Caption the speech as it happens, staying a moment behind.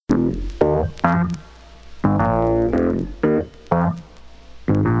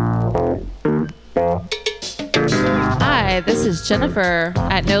Hi, this is Jennifer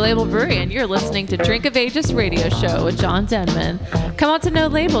at No Label Brewery, and you're listening to Drink of Ages Radio Show with John Denman. Come out to No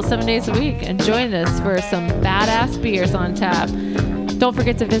Label 7 days a week and join us for some badass beers on tap. Don't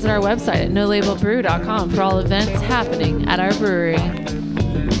forget to visit our website at nolabelbrew.com for all events happening at our brewery.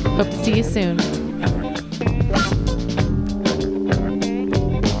 Hope to see you soon.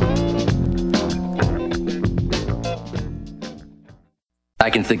 I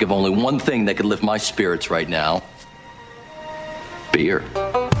can think of only one thing that could lift my spirits right now. Beer.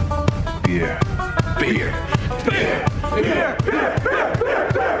 Beer. Beer. Beer. Beer.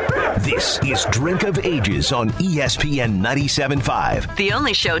 This is Drink of Ages on ESPN 97.5. The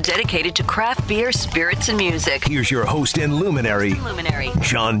only show dedicated to craft beer, spirits, and music. Here's your host and luminary,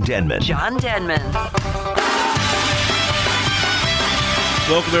 John Denman. John Denman.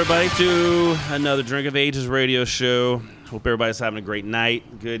 Welcome, everybody, to another Drink of Ages radio show. Hope everybody's having a great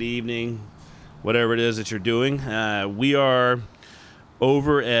night, good evening, whatever it is that you're doing. We are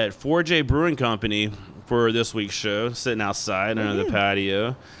over at 4J Brewing Company for this week's show, sitting outside under the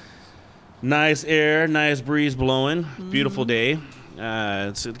patio. Nice air, nice breeze blowing, beautiful day.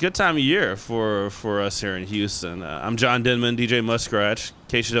 It's a good time of year for us here in Houston. I'm John Denman, DJ Muskratch. In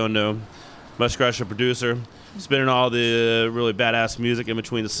case you don't know, Muskratch, the producer, spinning all the really badass music in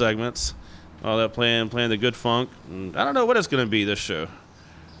between the segments. All that playing the good funk. And I don't know what it's going to be this show.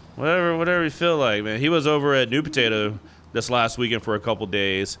 Whatever you feel like, man. He was over at New Potato this last weekend for a couple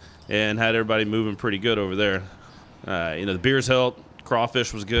days and had everybody moving pretty good over there. The beers helped.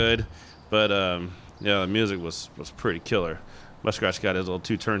 Crawfish was good. But, the music was pretty killer. Muskratch got his little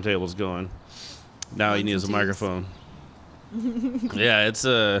 2 turntables going. Now he needs a microphone. Yeah, it's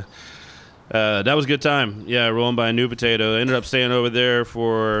that was a good time. Yeah, rolling by a New Potato. I ended up staying over there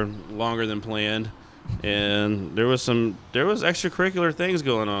for longer than planned, and there was extracurricular things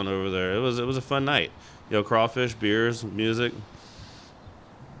going on over there. It was a fun night. Crawfish, beers, music,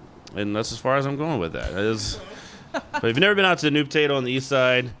 and that's as far as I'm going with that. But if you've never been out to the New Potato on the east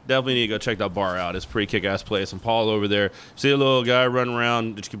side, definitely need to go check that bar out. It's a pretty kick-ass place. And Paul over there, see a little guy running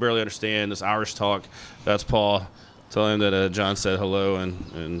around that you can barely understand, this Irish talk. That's Paul. Tell him that John said hello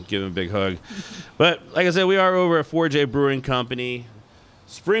and give him a big hug. But like I said, we are over at 4J Brewing Company,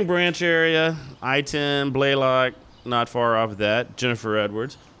 Spring Branch area, I-10, Blaylock, not far off of that. Jennifer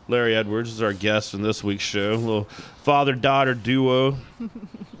Edwards. Larry Edwards is our guest in this week's show. A little father-daughter duo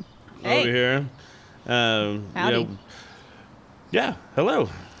over here. Howdy. Yeah, hello.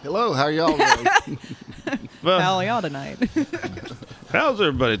 Hello, how y'all doing? How are y'all tonight? How's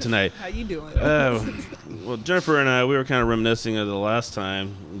everybody tonight? How you doing? Well, Jennifer and I, we were kind of reminiscing of the last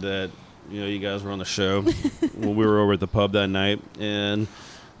time that you guys were on the show when we were over at the pub that night, and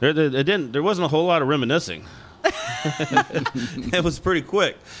there wasn't a whole lot of reminiscing. It was pretty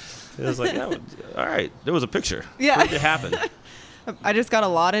quick. It was like, all right, there was a picture. Yeah. What did happen? I just got a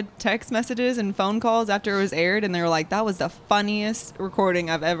lot of text messages and phone calls after it was aired, and they were like, that was the funniest recording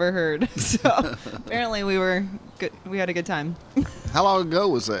I've ever heard. So apparently we were good. We had a good time. How long ago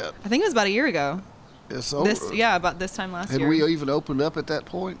was that? I think it was about a year ago. It's over. About this time last year. Had we even opened up at that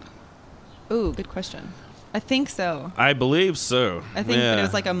point? Ooh, good question. I think so. I believe so. I think it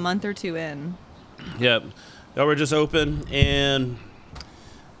was like a month or two in. Yep. Y'all were just open, and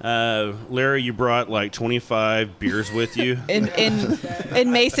Larry, you brought like 25 beers with you.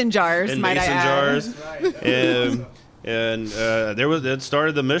 in mason jars, in might mason I add. jars. And that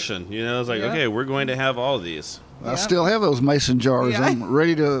started the mission. It was like, okay, we're going to have all of these. I still have those mason jars. Yeah. I'm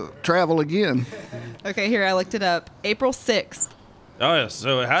ready to travel again. Okay, here, I looked it up. April 6th. Oh, yeah,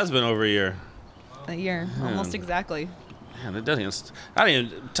 so it has been over a year. A year, almost exactly. Man, it doesn't.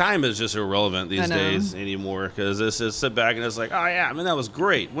 Time is just irrelevant these days anymore, because it's just sit back and it's like, oh yeah, that was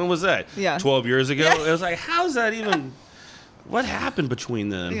great. When was that? Yeah. 12 years ago. Yeah. It was like, how's that even? What happened between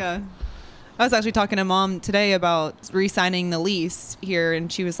them? Yeah. I was actually talking to Mom today about re-signing the lease here,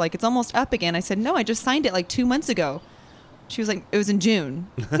 and she was like, it's almost up again. I said, no, I just signed it like 2 months ago. She was like, it was in June.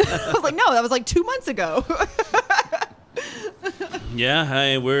 I was like, no, that was like 2 months ago.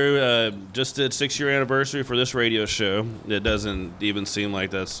 Yeah, we're just at 6-year anniversary for this radio show. It doesn't even seem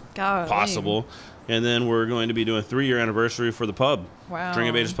like that's possible. And then we're going to be doing 3-year anniversary for the pub. Wow. Drink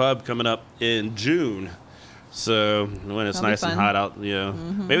of Ages Pub coming up in June. So when it's That'll nice and hot out,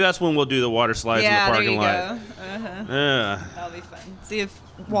 maybe that's when we'll do the water slides in the parking lot. Go. Uh-huh. Yeah. That'll be fun. See if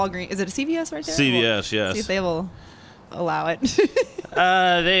Walgreens, is it a CVS right there? CVS, yes. See if they will allow it. We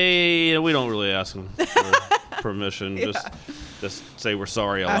don't really ask them for permission. Just say we're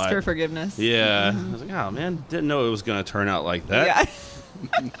sorry a lot. Ask for forgiveness. Yeah. I was like, oh man, didn't know it was going to turn out like that. Yeah.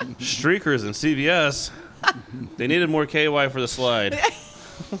 Streakers and CVS, they needed more KY for the slide.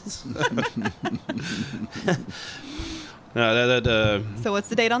 No, So what's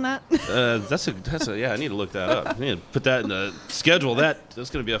the date on that? that's a yeah. I need to look that up. I need to put that in the schedule. That's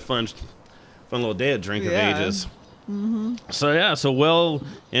going to be a fun little day at Drink of Ages. Mm-hmm. So well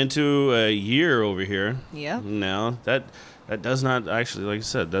into a year over here. Yeah. Now that does not actually, like I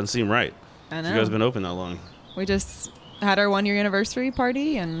said, doesn't seem right. I know. You guys been open that long. We just had our 1 year anniversary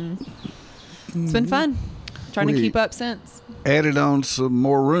party, and it's been fun. Trying to keep up since. Added on some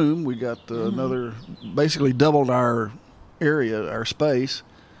more room. We got another, basically doubled our area, our space.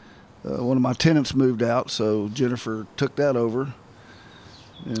 One of my tenants moved out, so Jennifer took that over.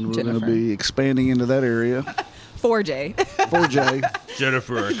 And we're going to be expanding into that area. 4J. 4J.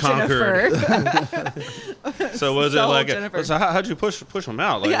 Jennifer conquered. So was it like so how'd you push them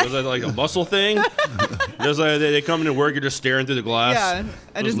out? Like was it like a muscle thing? Just like they come into work, you're just staring through the glass. Yeah,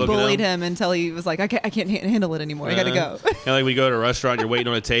 I just bullied him until he was like, I can't handle it anymore. I gotta go. And like we go to a restaurant, you're waiting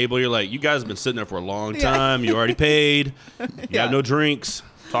on a table. You're like, you guys have been sitting there for a long time. You already paid. You have no drinks.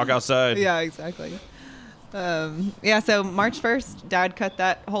 Talk outside. Yeah, exactly. So March 1st, Dad cut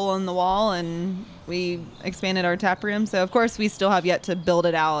that hole in the wall, and we expanded our tap room. So of course we still have yet to build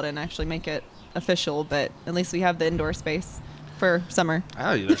it out and actually make it official, but at least we have the indoor space for summer.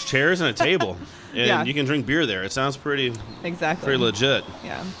 Oh, there's chairs and a table, and you can drink beer there. It sounds pretty legit.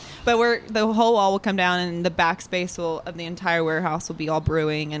 Yeah, but the whole wall will come down, and the back space of the entire warehouse will be all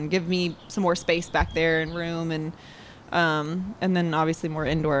brewing, and give me some more space back there and room, and then obviously more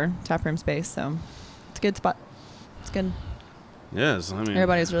indoor tap room space. So it's a good spot. It's good. Yes, I mean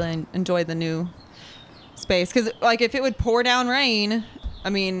everybody's really enjoyed the new space, because like if it would pour down rain, I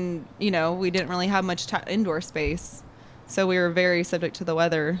mean, we didn't really have much indoor space, so we were very subject to the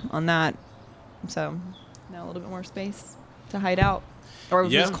weather on that. So now a little bit more space to hide out, or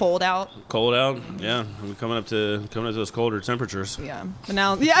if it was cold out. Cold out, yeah. We're coming up to those colder temperatures. Yeah, but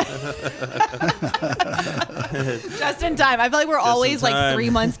now, just in time. I feel like we're always like 3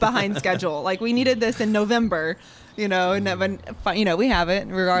 months behind schedule. Like we needed this in November. And we have it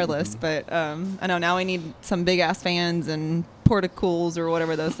regardless. But I know now we need some big ass fans and portacools or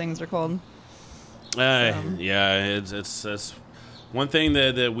whatever those things are called. Yeah, it's one thing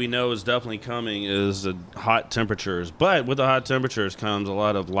that we know is definitely coming is the hot temperatures. But with the hot temperatures comes a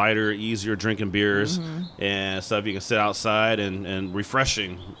lot of lighter, easier drinking beers and stuff you can sit outside and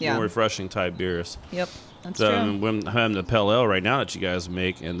refreshing, more refreshing type beers. Yep, that's true. I'm having the Pale Ale right now that you guys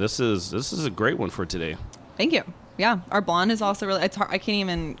make, and this is a great one for today. Thank you. Yeah, our blonde is also really. It's hard. I can't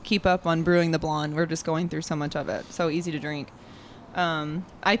even keep up on brewing the blonde. We're just going through so much of it. So easy to drink.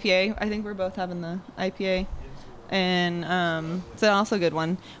 IPA. I think we're both having the IPA, and it's also a good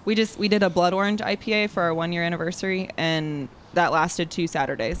one. We did a blood orange IPA for our 1 year anniversary, and that lasted 2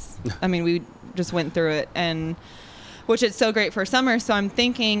 Saturdays. I mean, we just went through it, and which is so great for summer. So I'm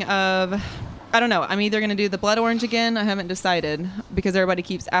thinking of. I don't know. I'm either going to do the blood orange again. I haven't decided because everybody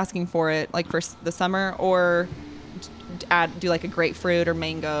keeps asking for it, like for the summer, or do like a grapefruit or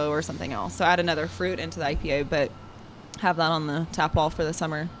mango or something else. So add another fruit into the IPA, but have that on the tap wall for the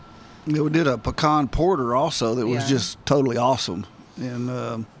summer. Yeah, we did a pecan porter also that was just totally awesome,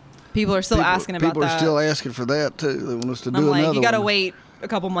 and people are still asking about that. People are still asking for that too. They want us to do I'm another like, you got to one. wait a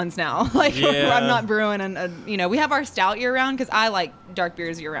couple months now. Like I'm not brewing, and we have our stout year round because I like dark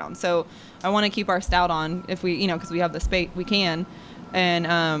beers year round. So I want to keep our stout on if we, because we have the space, we can,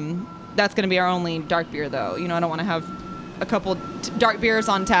 and that's going to be our only dark beer though. I don't want to have a couple dark beers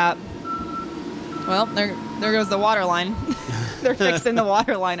on tap. Well, there goes the water line. They're fixing the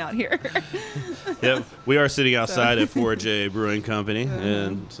water line out here. Yep, we are sitting outside at 4J Brewing Company,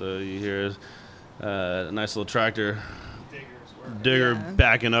 and so you hear a nice little tractor digger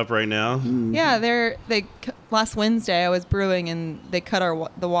backing up right now. Yeah, last Wednesday I was brewing and they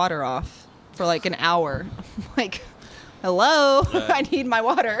cut the water off for like an hour. Like, hello, I need my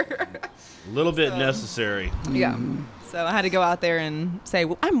water. A little bit necessary. Yeah. So I had to go out there and say,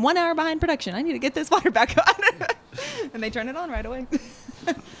 well, I'm 1 hour behind production. I need to get this water back on. And they turned it on right away.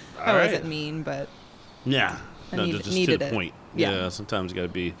 I wasn't mean, but just needed to the point. Yeah, sometimes you got to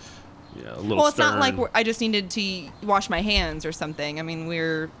be a little Well, it's stern. not like I just needed to wash my hands or something. I mean,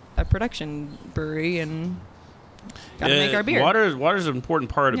 we're a production brewery and got to make our beer. Water is an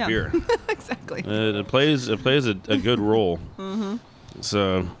important part of beer. Exactly. It plays a good role. Mm-hmm.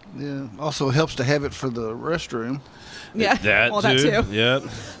 So Also helps to have it for the restroom. Yeah, that too. Yep.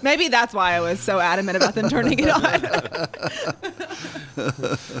 Maybe that's why I was so adamant about them turning it on.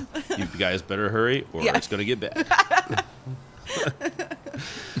 You guys better hurry, or it's gonna get bad.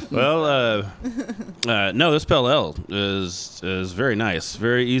 Well, no, this Pale Ale is very nice.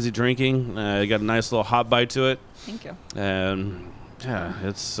 Very easy drinking. It got a nice little hop bite to it. Thank you. And yeah,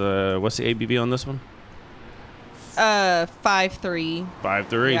 it's what's the ABV on this one? 5.3.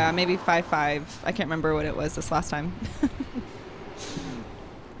 5.3. Yeah, maybe 5.5. I can't remember what it was this last time.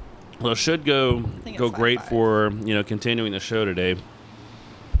 Well, it should go think go it's great 5.5. for continuing the show today.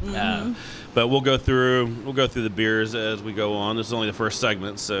 But we'll go through the beers as we go on. This is only the first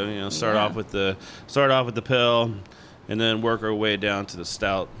segment, so start off with the pale, and then work our way down to the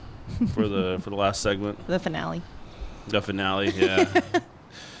stout for the last segment. The finale. The finale, yeah.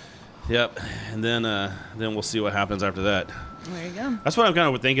 Yep, and then we'll see what happens after that. There you go. That's what I'm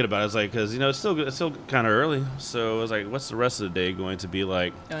kind of thinking about. It's like, because it's still kind of early, so I was like, what's the rest of the day going to be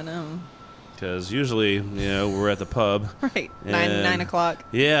like? I know. Because usually, we're at the pub. Right. And 9 o'clock.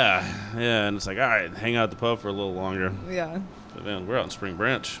 Yeah, and it's like, all right, hang out at the pub for a little longer. Yeah. But man, we're out in Spring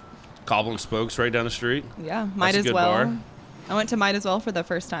Branch. Cobble and Spokes right down the street. Yeah. Might That's a as good well. bar. I went to Might as Well for the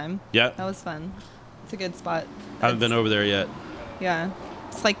first time. Yeah. That was fun. It's a good spot. Haven't been over there yet. Yeah.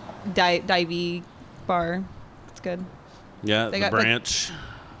 It's like divey bar. It's good. Yeah, They the got, like- Branch.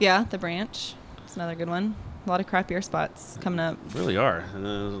 Yeah, the Branch. It's another good one. A lot of craft beer spots coming up. Really are. And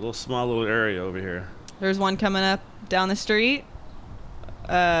then there's a little small little area over here. There's one coming up down the street.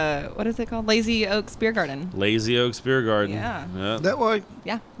 What is it called? Lazy Oaks Beer Garden. Lazy Oaks Beer Garden. Yeah. That way?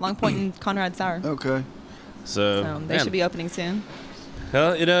 Yeah, Long Point and Conrad Sauer. Okay. So They should be opening soon.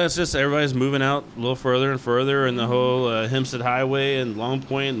 Well, it's just everybody's moving out a little further and further, and the whole Hempstead Highway and Long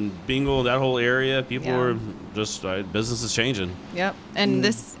Point and Bingle, that whole area, people Yeah. are just business is changing. Yep. And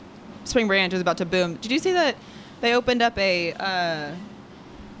this Spring Branch is about to boom. Did you see that they opened up a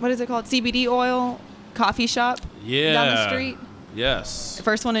what is it called? CBD oil coffee shop Yeah. down the street? Yes. The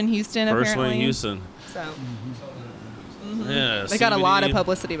first one in Houston, First apparently. one in Houston. So Yeah. they got a lot of CBD.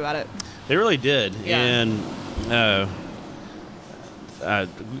 publicity about it. They really did. Yeah. And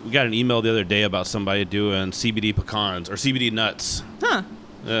we got an email the other day about somebody doing CBD pecans or CBD nuts. Huh.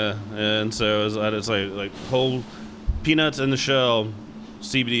 And so it's like whole peanuts in the shell,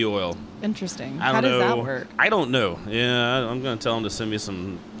 CBD oil. Interesting. I don't How does know. that work? I don't know. Yeah, I'm going to tell them to send me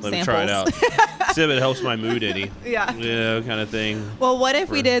some. Let me try it out. Samples. See if it helps my mood any. Yeah. Yeah, kind of thing. Well, what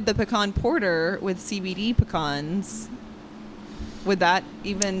if we For- did the pecan porter with CBD pecans? Would that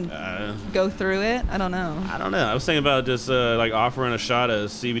even go through it? I don't know. I don't know. I was thinking about just like offering a shot of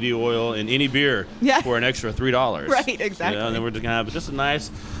CBD oil in any beer Yeah. for an extra $3. Right, exactly. And then we're just gonna have just a nice,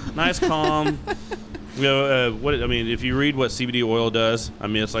 calm. If you read what CBD oil does,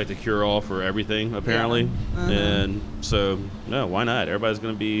 it's like the cure-all for everything, apparently. Uh-huh. And so, no, why not? Everybody's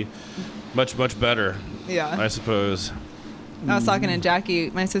gonna be much, much better. Yeah. I suppose. I was talking to Jackie,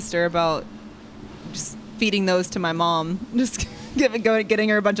 my sister, about just feeding those to my mom. Just getting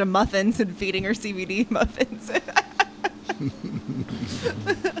her a bunch of muffins and feeding her CBD muffins.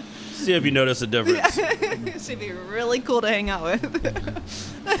 See if you notice a difference. She'd be really cool to hang out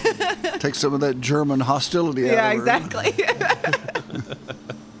with. Take some of that German hostility out Yeah, of her. exactly.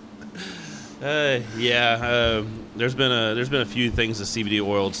 There's been a few things the CBD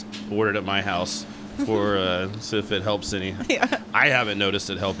oils ordered at my house for see if it helps any. Yeah. I haven't noticed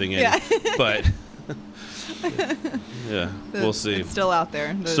it helping any, Yeah. but yeah, we'll see. It's still out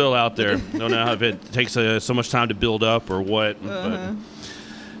there. Still out there. Don't know if it takes so much time to build up or what. But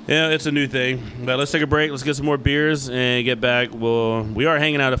yeah, it's a new thing. But let's take a break. Let's get some more beers and get back. We are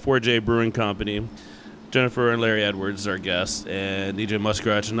hanging out at 4J Brewing Company. Jennifer and Larry Edwards are our guests, and DJ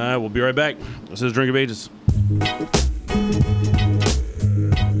Muskrat and I will be right back. This is Drink of Ages.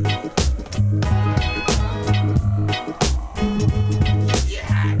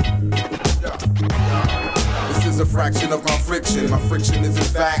 A fraction of my friction. My friction is in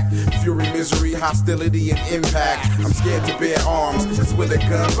fact fury, misery, hostility, and impact. I'm scared to bear arms, just with a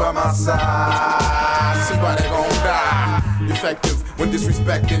gun by my side. Somebody gon' die. Effective when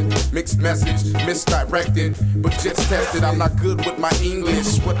disrespected, mixed message, misdirected, but just tested. I'm not good with my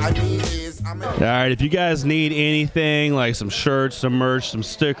English. What I mean is, I'm All right, if you guys need anything like some shirts, some merch, some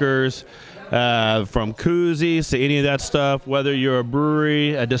stickers, from koozies to any of that stuff, whether you're a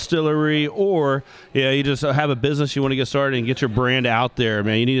brewery, a distillery, or you just have a business you want to get started and get your brand out there,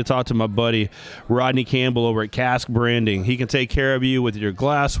 man, you need to talk to my buddy Rodney Campbell over at Cask Branding. He can take care of you with your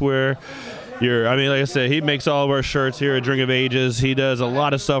glassware. Like I said, he makes all of our shirts here at Drink of Ages. He does a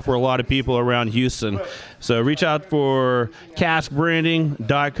lot of stuff for a lot of people around Houston. So reach out for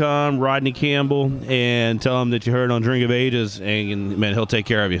caskbranding.com, Rodney Campbell, and tell him that you heard on Drink of Ages, and man, he'll take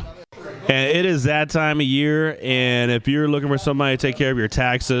care of you. And it is that time of year, and if you're looking for somebody to take care of your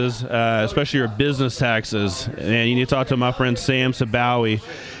taxes, especially your business taxes, and you need to talk to my friend Sam Sabawi.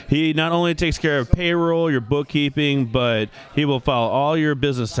 He not only takes care of payroll, your bookkeeping, but he will file all your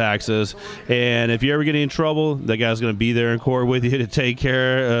business taxes. And if you ever get in trouble, that guy's going to be there in court with you to take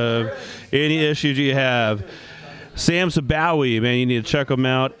care of any issues you have. Sam Sabawi, man, you need to check him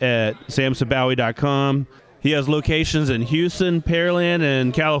out at samsabawi.com. He has locations in Houston, Pearland,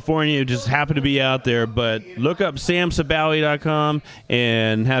 and California. You just happen to be out there. But look up samsabawi.com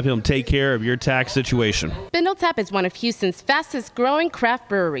and have him take care of your tax situation. Spindletap is one of Houston's fastest growing craft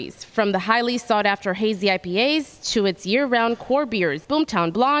breweries. From the highly sought after hazy IPAs to its year-round core beers,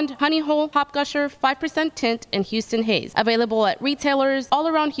 Boomtown Blonde, Honey Hole, Hop Gusher, 5% Tint, and Houston Haze. Available at retailers all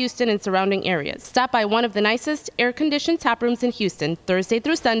around Houston and surrounding areas. Stop by one of the nicest air-conditioned tap rooms in Houston, Thursday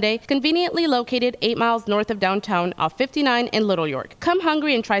through Sunday, conveniently located 8 miles north of downtown off 59 in Little York. Come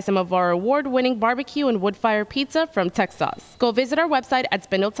hungry and try some of our award-winning barbecue and wood fire pizza from Texas. Go visit our website at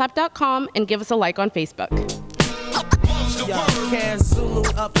spindletap.com and give us a like on Facebook. Yo, Can Zulu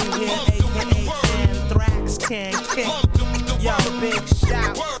up in here, aka Anthrax, can kick. Yo, big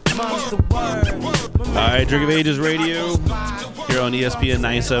shout, mom's the word. All right, Drink of Ages Radio here on ESPN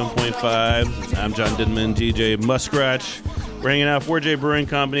 97.5. I'm John Denman, DJ Muskratch, bringing out 4J Brewing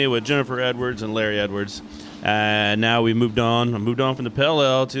Company with Jennifer Edwards and Larry Edwards. Now we moved on from the Pale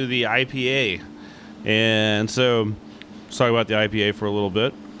Ale to the IPA. And so let's talk about the IPA for a little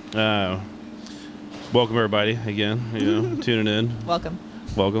bit. Welcome, everybody, again, tuning in.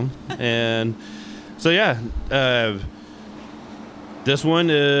 Welcome. And so, yeah, this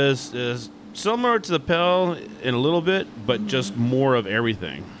one is similar to the Pale in a little bit, but just more of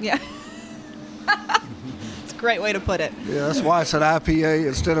everything. Yeah. It's a great way to put it. Yeah, that's why it's an IPA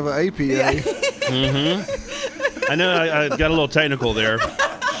instead of an APA. Yeah. I know I got a little technical there.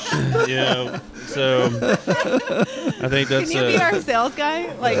 So I think that's... Can you be our sales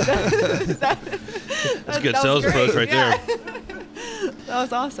guy? Like, that's a good sales approach right there. That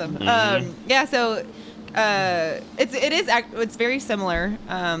was awesome. So it's very similar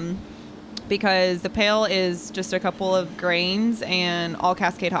because the Pale is just a couple of grains and all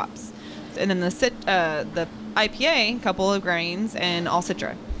Cascade hops. And then the IPA, a couple of grains and all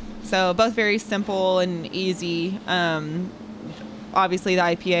Citra. So both very simple and easy. Obviously, the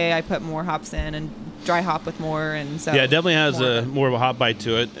IPA, I put more hops in and dry hop with more, and so yeah, it definitely has more of a hop bite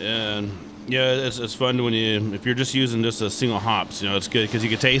to it, and yeah, it's fun if you're just using just a single hops, it's good because you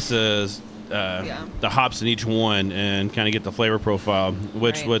can taste the hops in each one and kind of get the flavor profile.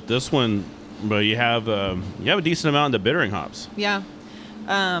 Which with this one, but you have a decent amount of the bittering hops. Yeah,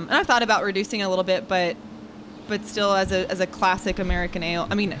 and I've thought about reducing a little bit, but still as a classic American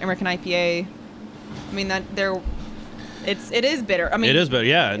IPA, it is bitter. It is bitter.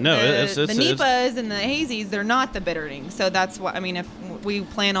 Yeah, no, the Nipas and the hazies, they're not the bittering. So that's what if we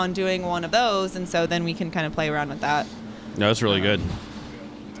plan on doing one of those, and so then we can kind of play around with that. No, that's really good.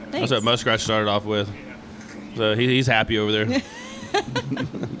 Thanks. That's what Muskrat started off with. So he's happy over there.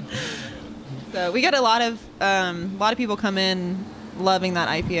 So we got a lot of people come in loving that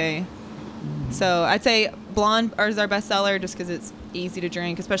IPA. So I'd say Blonde is our best seller just because it's easy to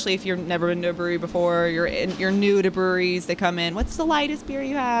drink, especially if you've never been to a brewery before. You're new to breweries. They come in, what's the lightest beer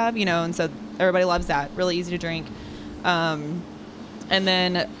you have? And so everybody loves that. Really easy to drink. And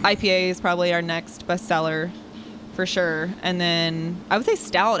then IPA is probably our next best seller for sure. And then I would say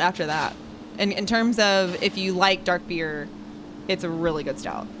stout after that. And in terms of if you like dark beer, it's a really good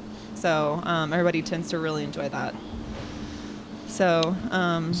stout. So everybody tends to really enjoy that. So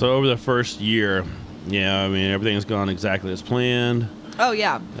over the first year, everything's gone exactly as planned. Oh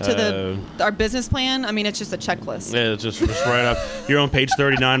yeah, to our business plan. It's just a checklist. Yeah, it's just right up. You're on page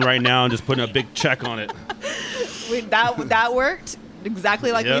 39 right now, and just putting a big check on it. That worked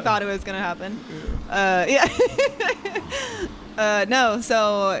exactly like we thought it was going to happen.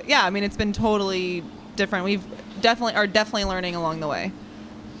 It's been totally different. We've definitely learning along the way,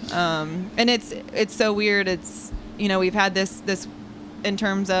 and it's so weird. It's we've had this. In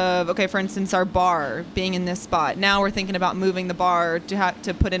terms of, for instance, our bar being in this spot. Now we're thinking about moving the bar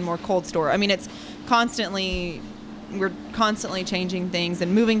to put in more cold store. We're constantly changing things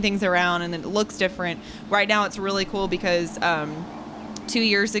and moving things around, and it looks different. Right now it's really cool because 2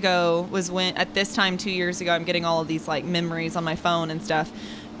 years ago was when, at this time 2 years ago, I'm getting all of these like memories on my phone and stuff.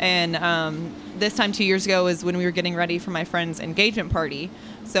 And this time 2 years ago is when we were getting ready for my friend's engagement party.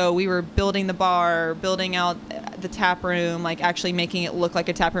 So we were building the bar, building out the tap room, like actually making it look like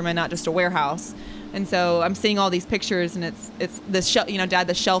a tap room and not just a warehouse. And so I'm seeing all these pictures, and it's the shelf. Dad,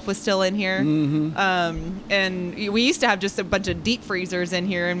 the shelf was still in here. Mm-hmm. And we used to have just a bunch of deep freezers in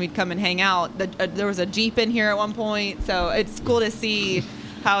here, and we'd come and hang out. There was a Jeep in here at one point, so it's cool to see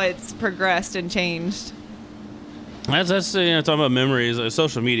how it's progressed and changed. That's talking about memories.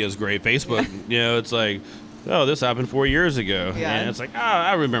 Social media is great. Facebook, it's like, oh, this happened 4 years ago, and it's like, oh,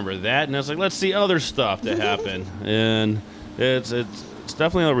 I remember that, and it's like, let's see other stuff that happened, and it's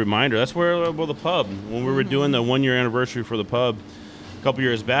definitely a reminder. That's where the pub, when we were doing the 1 year anniversary for the pub a couple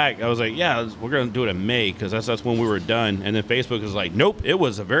years back, I was like, yeah, we're going to do it in May because that's when we were done. And then Facebook was like, nope, it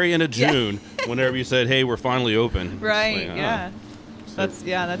was the very end of June whenever you said, hey, we're finally open. Right, like, yeah. So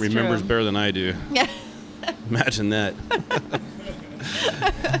that's remembers true. better than I do. Yeah. Imagine that.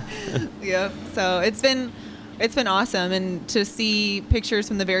 Yep. So it's been awesome, and to see pictures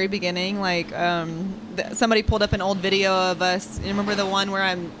from the very beginning, like somebody pulled up an old video of us. You remember the one where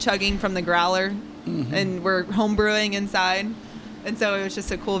I'm chugging from the growler, and we're home brewing inside? And so it was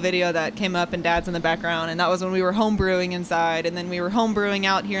just a cool video that came up, and Dad's in the background, and that was when we were home brewing inside, and then we were home brewing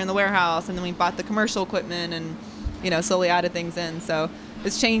out here in the warehouse, and then we bought the commercial equipment and slowly added things in. So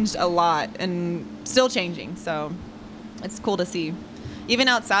it's changed a lot and still changing. So it's cool to see. Even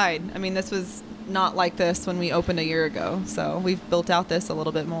outside, I mean, this was not like this when we opened a year ago. So we've built out this a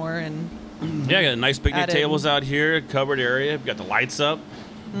little bit more. And yeah, got nice picnic tables out here, covered area. We've got the lights up.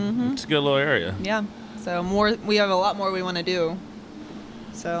 It's a good little area. Yeah. So we have a lot more we want to do.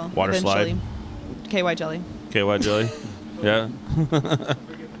 So water eventually. slide. KY jelly. KY jelly. Yeah.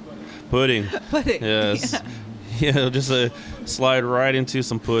 Pudding. Pudding. Yes. Yeah, just slide right into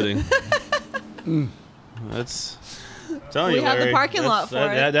some pudding. That's... We have the parking lot for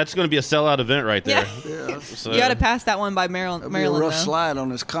it. That's going to be a sellout event right there. Yeah. So, you got to pass that one by Maryland. A rough slide on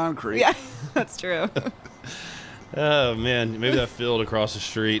this concrete. Yeah, that's true. Oh man, maybe that field across the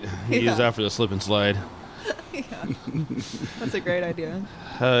street. Use that for the slip and slide. Yeah, that's a great idea.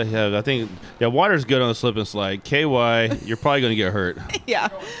 Yeah, I think water's good on the slip and slide. KY, you're probably going to get hurt. Yeah,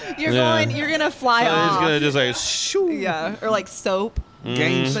 you're gonna fly off. It's going to just like shoo. Yeah, or like soap.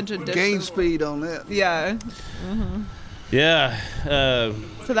 Gain speed on that. Yeah. Yeah.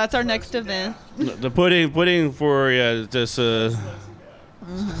 So that's our next event. The pudding for this. I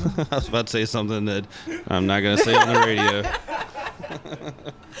was about to say something that I'm not going to say on the radio.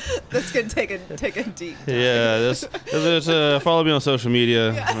 This could take a deep dive. Yeah, this follow me on social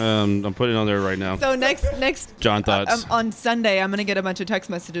media. I'm putting it on there right now. So next John thoughts. On Sunday, I'm gonna get a bunch of text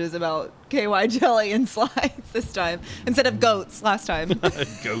messages about KY jelly and slides this time instead of goats last time.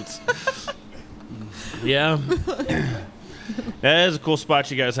 Goats. Yeah. That is a cool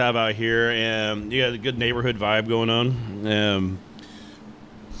spot you guys have out here, and you got a good neighborhood vibe going on.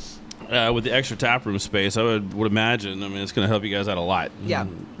 With the extra taproom space, I would imagine. I mean, it's going to help you guys out a lot. Yeah.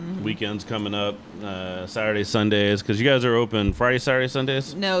 Weekends coming up, Saturdays, Sundays, because you guys are open Friday, Saturday,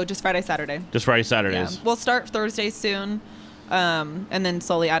 Sundays? No, just Friday, Saturday. Just Friday, Saturdays. Yeah. We'll start Thursdays soon, and then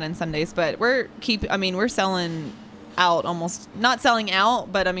slowly add in Sundays. But we're selling out almost, not selling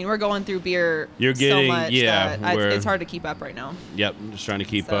out, but I mean, we're going through beer so much that it's hard to keep up right now. Yep, just trying to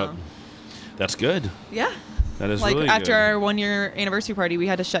keep up. That's good. Yeah. That is like really after good. our 1 year anniversary party, we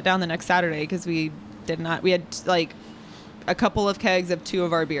had to shut down the next Saturday because we had like a couple of kegs of 2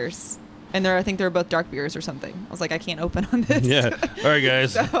 of our beers. And I think they were both dark beers or something. I was like, I can't open on this. Yeah. All right,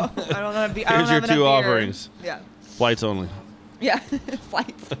 guys. So I don't know. Here's your 2 offerings. Yeah. Flights only. Yeah.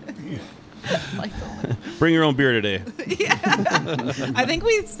 Flights. Flights only. Bring your own beer today. Yeah. I think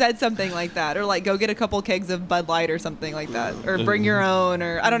we said something like that, or like go get a couple kegs of Bud Light or something like that, or bring your own,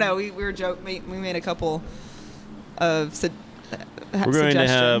 or I don't know. We were joking. We made a couple of We're going to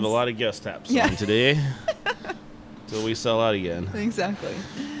have a lot of guest taps on today until we sell out again. Exactly.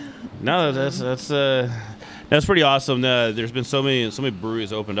 No, that's pretty awesome. There's been so many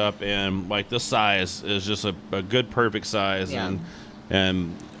breweries opened up, and like this size is just a good perfect size. Yeah.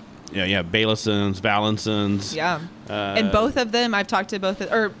 And Baileyson's, Vallenson's. Yeah. And both of them, I've talked to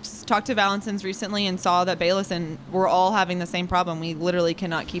Vallenson's recently and saw that Baileyson, we're all having the same problem. We literally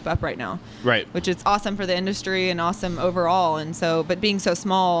cannot keep up right now. Right. Which is awesome for the industry and awesome overall. And so, but being so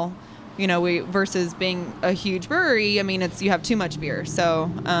small, versus being a huge brewery, I mean, you have too much beer.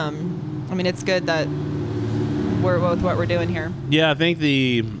 So, I mean, it's good that we're with what we're doing here. Yeah, I think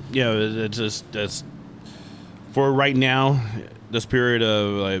it's for right now, this period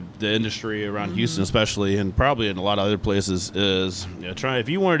of like the industry around Houston, especially, and probably in a lot of other places, is if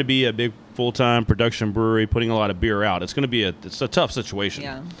you wanted to be a big full-time production brewery, putting a lot of beer out, it's going to be it's a tough situation.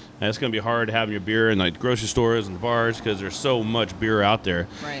 Yeah, and it's going to be hard having your beer in like grocery stores and bars because there's so much beer out there,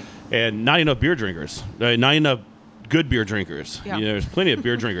 right? And not enough beer drinkers, not enough good beer drinkers. Yeah. There's plenty of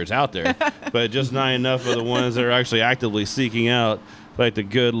beer drinkers out there, but just not enough of the ones that are actually actively seeking out like the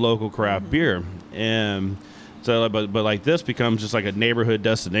good local craft beer. And so, but like this becomes just like a neighborhood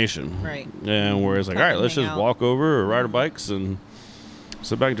destination, right? And where it's like, all right, let's just walk over or ride our bikes and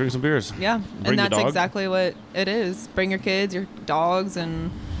sit back and drink some beers. Yeah, Bring and the that's dog. exactly what it is. Bring your kids, your dogs,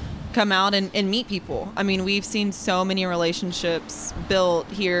 and come out and meet people. I mean, we've seen so many relationships built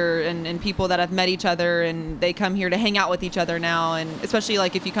here and people that have met each other, and they come here to hang out with each other now, and especially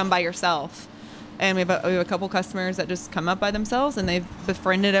like if you come by yourself. And we have a couple customers that just come up by themselves, and they've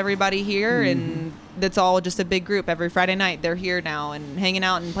befriended everybody here, and it's all just a big group. Every Friday night, they're here now and hanging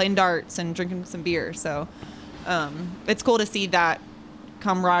out and playing darts and drinking some beer. So it's cool to see that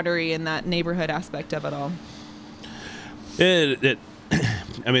camaraderie and that neighborhood aspect of it all.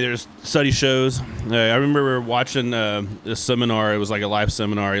 I mean, there's study shows. I remember watching a seminar. It was like a live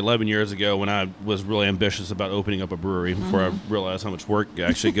seminar 11 years ago when I was really ambitious about opening up a brewery before I realized how much work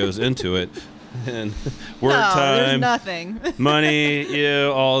actually goes into it. And work There's time, nothing. money,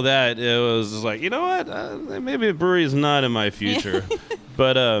 all that. It was just like, you know what? Maybe a brewery is not in my future.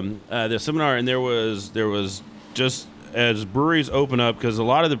 But the seminar, and there was just as breweries open up, because a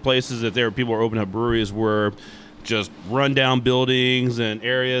lot of the places that people were opening up breweries were just rundown buildings and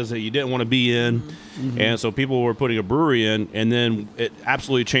areas that you didn't want to be in. And so people were putting a brewery in, and then it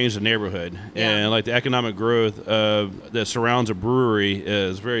absolutely changed the neighborhood. And like the economic growth that surrounds a brewery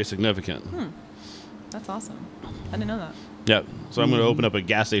is very significant. That's awesome. I didn't know that. Yeah. So I'm going to open up a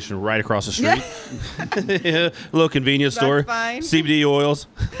gas station right across the street. A little convenience store. Fine. CBD oils.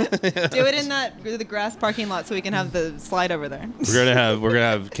 Do it in the grass parking lot so we can have the slide over there. We're gonna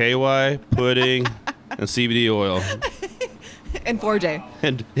have KY, pudding, and CBD oil. And 4J.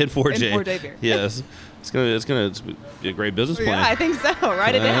 And 4J. And 4J beer. Yes. It's gonna be a great business plan. Yeah, I think so.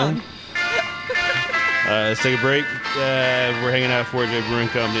 Write it down. Let's take a break. We're hanging out at 4J Brewing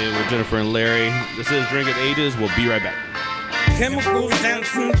Company with Jennifer and Larry. This is Drink of Ages. We'll be right back. Chemicals,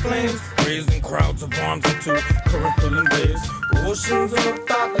 dancing flames, raising crowds of arms into curriculum days. Oceans of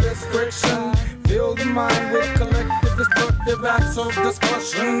thoughtless friction fill the mind with collective destructive acts of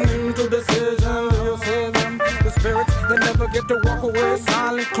discussion into decisions. You'll say them, the spirits that never get to walk away,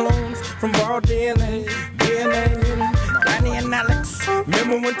 silent clones from borrowed DNA meaning Danny and Alex.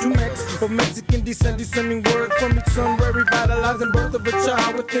 Remember when two Mex of Mexican descent descending word from each son, where revitalizing birth of a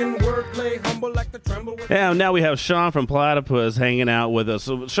child within wordplay, humble like the tremble. Yeah, now we have Sean from Platypus hanging out with us.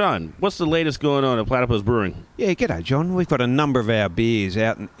 So, Sean, what's the latest going on at Platypus Brewing? Yeah, g'day, John. We've got a number of our beers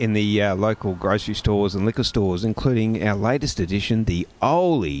out in the local grocery stores and liquor stores, including our latest edition, the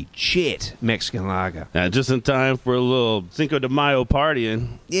Holy Shit Mexican Lager. Just in time for a little Cinco de Mayo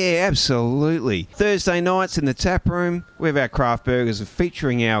partying. Yeah, absolutely. Thursday nights in the tap room, we have our craft burgers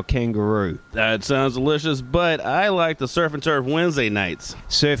featuring our kangaroo. That sounds delicious, but I like the Surf and Turf Wednesday nights.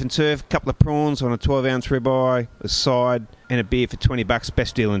 Surf and Turf, a couple of prawns on a 12-ounce ribeye, a side, and a beer for $20.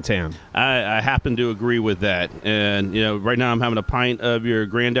 Best deal in town. I happen to agree with that. And, right now I'm having a pint of your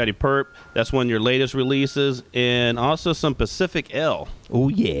Granddaddy Perp. That's one of your latest releases. And also some Pacific Ale. Oh,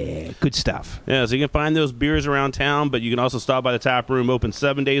 yeah. Good stuff. Yeah, so you can find those beers around town, but you can also stop by the tap room, open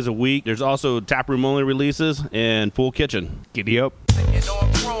 7 days a week. There's also tap room only releases and full kitchen. Giddy up.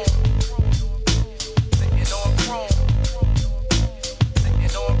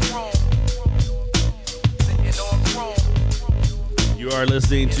 You are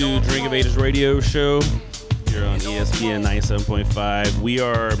listening to Drink of Ages radio show. You're on ESPN 97.5. We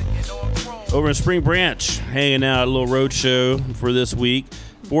are over in Spring Branch, hanging out, a little road show for this week.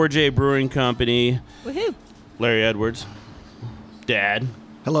 4J Brewing Company. Woohoo. Larry Edwards. Dad.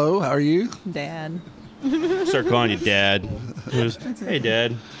 Hello, how are you? Dad. Start calling you Dad. Hey,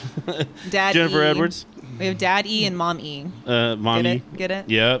 Dad. Dad Jennifer E. Edwards. We have Dad E and Mom E. Mommy. Get it?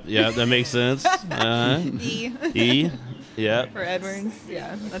 Yep, that makes sense. E. E. Yep. For Edwards.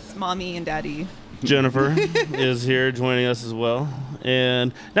 Yeah, that's Mommy and Daddy. Jennifer is here joining us as well.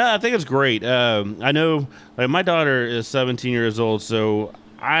 And no, I think it's great. I know my daughter is 17 years old, so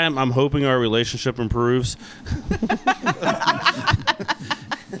I'm hoping our relationship improves.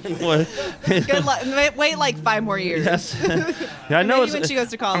 Good luck. Wait like 5 more years. Yes. Yeah, I know. Maybe when she goes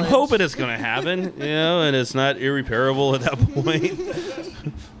to college. I'm hoping it's going to happen, and it's not irreparable at that point.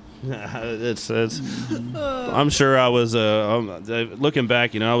 It's I'm sure I was looking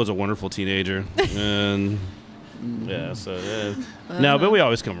back, I was a wonderful teenager, and no, but we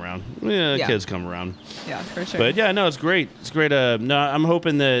always come around. Yeah. Kids come around. Yeah, for sure. But yeah, no, it's great. It's great. No, I'm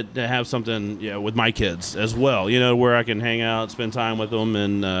hoping to have something with my kids as well. Where I can hang out, spend time with them,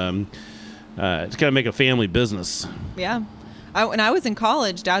 and it's kind of make a family business. Yeah. When I was in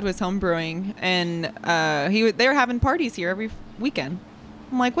college, Dad was home brewing, and they were having parties here every weekend.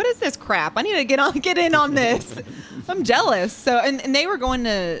 I'm like, what is this crap? I need to get in on this. I'm jealous. So, and they were going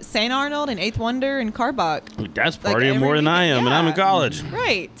to St. Arnold and Eighth Wonder and Karbach. That's partying more than I am, and I'm in college.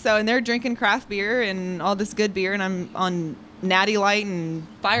 Right. So, and they're drinking craft beer and all this good beer, and I'm on Natty Light and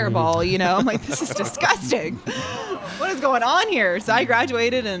Fireball, you know. I'm like, this is disgusting. What is going on here? So I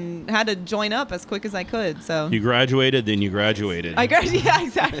graduated and had to join up as quick as I could. So You graduated, then you graduated. yeah,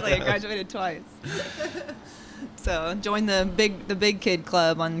 exactly. I graduated twice. So joined the big kid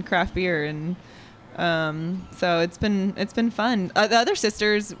club on craft beer, and so it's been fun. The other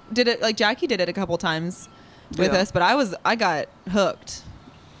sisters did it, like Jackie did it a couple times with us, but I got hooked,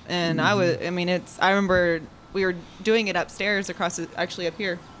 and I remember we were doing it upstairs actually up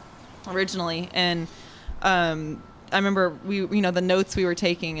here originally, and I remember the notes we were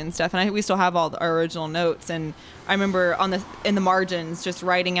taking and stuff, and we still have all our original notes. And I remember in the margins just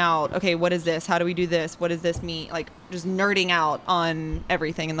writing out, okay, what is this? How do we do this? What does this mean? Like just nerding out on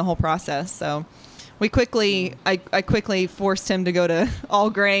everything in the whole process. So I quickly forced him to go to all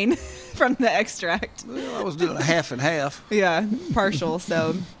grain from the extract. Well, I was doing a half and half. Yeah, partial.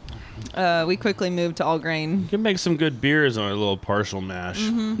 So we quickly moved to all grain. You can make some good beers on a little partial mash.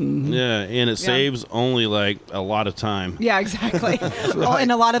 Mm-hmm. Yeah, and it saves only like a lot of time. Yeah, exactly.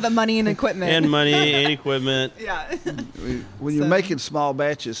 And a lot of money and equipment. And money and equipment. Yeah. When you're making small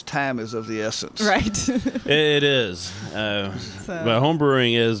batches, time is of the essence. Right. It is. But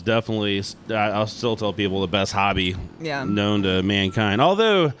homebrewing is definitely, I'll still tell people, the best hobby known to mankind.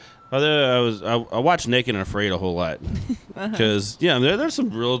 Although I watch Naked and Afraid a whole lot because there's some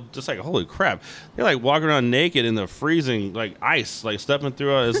real, just like, holy crap, they're like walking around naked in the freezing like ice, like stepping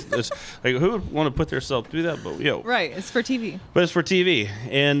through all this like, who would want to put themselves through that? But right, it's for TV. But it's for TV,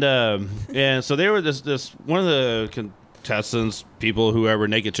 and so they were this one of the contestants, whoever,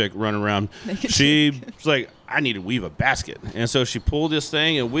 naked chick running around. She was like, I need to weave a basket, and so she pulled this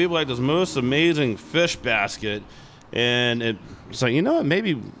thing and weaved like this most amazing fish basket. And it's like, you know what?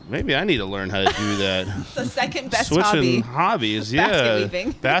 Maybe I need to learn how to do that. The second best Switching hobbies, yeah. Basket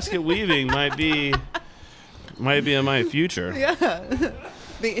weaving. Basket weaving might be in my future. Yeah.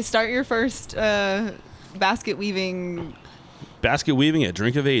 Start your first basket weaving. Basket weaving at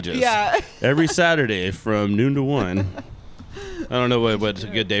Drink of Ages. Yeah. Every Saturday from noon to 1. I don't know what's a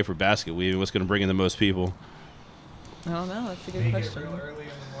good day for basket weaving. What's going to bring in the most people? I don't know. That's a good question. Early in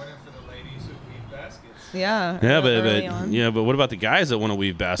the morning for the ladies who weave baskets. Yeah. But what about the guys that want to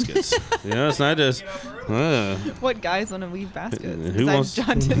weave baskets? It's not just. What guys want to weave baskets? Who wants?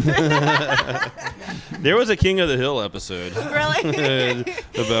 John Denver? There was a King of the Hill episode. Really?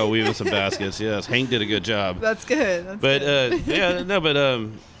 About weaving some baskets. Yes, Hank did a good job. That's good. I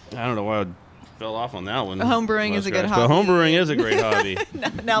don't know why I fell off on that one. Homebrewing is a good hobby. But homebrewing is a great hobby.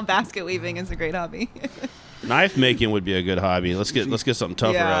 Now basket weaving is a great hobby. Knife making would be a good hobby. Let's get something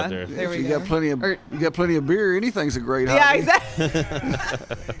tougher out there. If you got plenty of beer, anything's a great hobby. Yeah, exactly.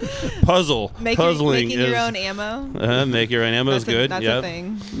 Puzzling making is your own ammo. Make your own ammo is good. That's a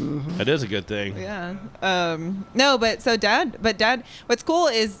thing. Mm-hmm. That is a good thing. Yeah. Dad. What's cool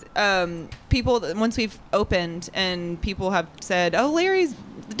is people, once we've opened and people have said, "Oh, Larry's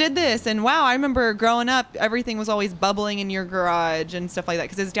did this," and wow, I remember growing up, everything was always bubbling in your garage and stuff like that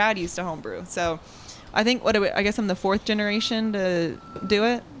because his dad used to homebrew. So. I think I guess I'm the fourth generation to do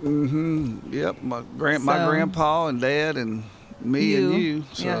it. Mm-hmm. Yep. My grandpa and dad and me and you.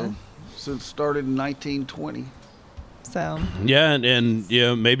 So since it started in 1920. So. Yeah, and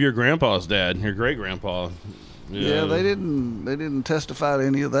maybe your grandpa's dad, your great grandpa. Yeah, they didn't testify to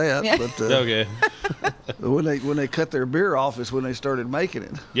any of that. Yeah. But okay. when they cut their beer off is when they started making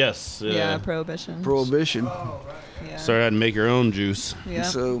it. Yes. Yeah, Prohibition. Oh, right. Yeah. Started to make your own juice. Yeah.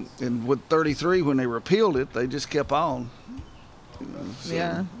 And with 33, when they repealed it, they just kept on.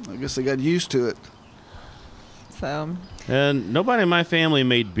 Yeah. I guess they got used to it. So. And nobody in my family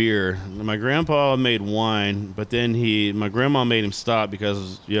made beer. My grandpa made wine, but then my grandma made him stop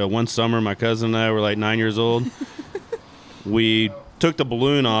because one summer my cousin and I were like 9 years old. We took the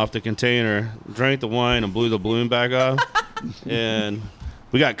balloon off the container, drank the wine, and blew the balloon back off, and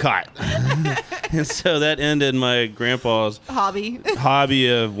we got caught. And so that ended my grandpa's hobby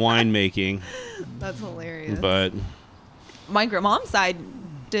of winemaking. That's hilarious. But my mom's side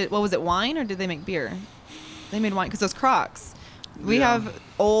wine, or did they make beer? They made wine because those Crocs. We have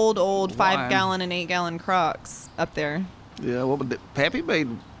old 5-gallon and 8-gallon Crocs up there. Yeah, well, but Pappy made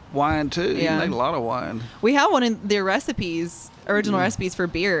wine too. Yeah. He made a lot of wine. We have one in their original recipes for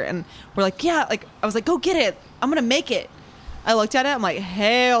beer, and we're like, I was like, go get it. I'm gonna make it. I looked at it. I'm like,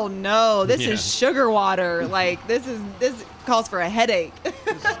 hell no, this is sugar water. Like this calls for a headache.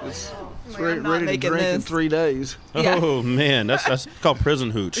 It's ready to drink in 3 days. Yeah. Oh man, that's called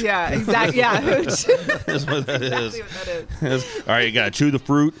prison hooch. Yeah, exactly. Yeah, hooch. That's what that is. Exactly what that is. All right, you gotta chew the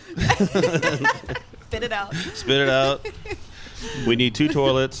fruit. Spit it out. Spit it out. We need 2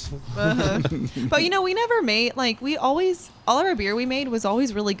 toilets. But we never made all of our beer we made was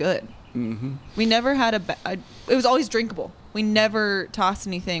always really good. Mm-hmm. We never had it was always drinkable. We never tossed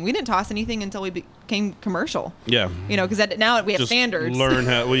anything. We didn't toss anything until we became commercial. Yeah. Because now we have Just standards. Learn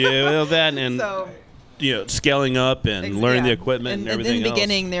how that and So, scaling up and learning the equipment and everything in the else.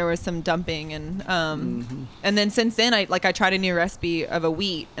 beginning there was some dumping and then since then I tried a new recipe of a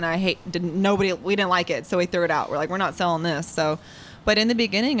wheat and we didn't like it, so we threw it out. We're like, we're not selling this. So, but in the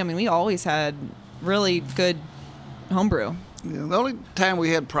beginning, we always had really good homebrew. Yeah, the only time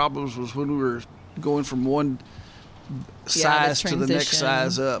we had problems was when we were going from one size to the next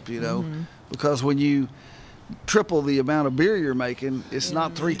size up, because when you triple the amount of beer you're making, it's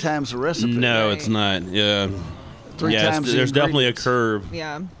not 3 times the recipe. No, it's not. Yeah. 3 times there's definitely a ingredients. curve.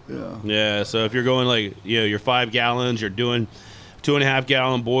 Yeah. Yeah, so if you're going your 5 gallons, you're doing 2.5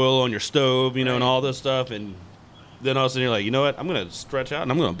 gallon boil on your stove, and all this stuff, and then all of a sudden you're like, you know what, I'm going to stretch out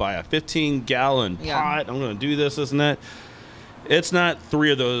and I'm going to buy a 15 gallon pot. I'm going to do this and that. It's not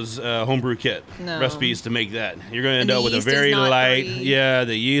 3 of those homebrew kit recipes to make that. You're going to end up with a very light. 3. Yeah,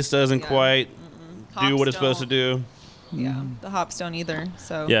 the yeast doesn't quite do what it's supposed to do. Yeah, the hops don't either.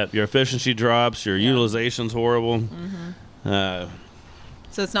 So yeah, your efficiency drops. Your utilization's horrible. So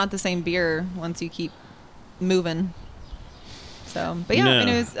it's not the same beer once you keep moving. So, but yeah,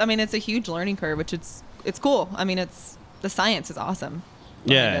 No. it's a huge learning curve, which it's cool. The science is awesome.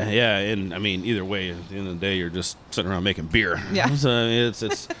 Yeah, and either way, at the end of the day, you're just sitting around making beer. Yeah. So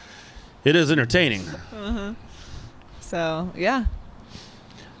it is entertaining. So yeah.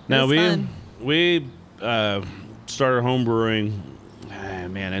 Now fun. we started home brewing,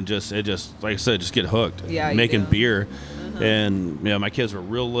 man, and it just like I said, just get hooked. Yeah, making beer. And my kids were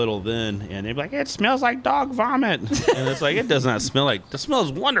real little then, and they'd be like, "It smells like dog vomit," and it's like, it does not smell like. The smell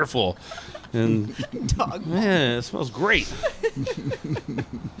is wonderful, and dog vomit. Man, it smells great.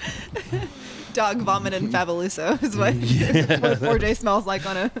 Dog vomit and Fabuloso is what 4J smells like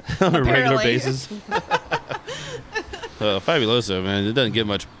on a regular basis. Fabuloso, man, it doesn't get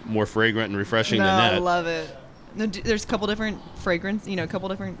much more fragrant and refreshing than that. I love it. There's a couple different fragrance, a couple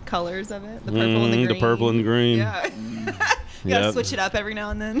different colors of it. The purple and the green. The purple and green. Yeah. You gotta switch it up every now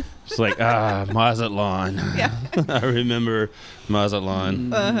and then. It's like, Mazatlan. Yeah. I remember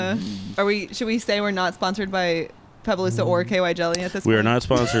Mazatlan. Should we say we're not sponsored by Fabuloso or KY Jelly at this point? We are not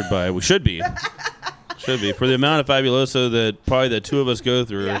sponsored by, we should be. Should be. For the amount of Fabuloso that probably the 2 of us go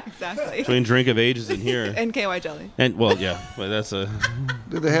through. Yeah, exactly. Between Drink of Ages and here. And KY Jelly. And, well, yeah, but that's a...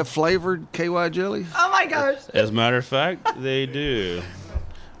 Do they have flavored KY jelly? Oh my gosh. As a matter of fact, they do.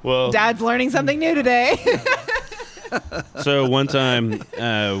 Well, Dad's learning something new today. So one time,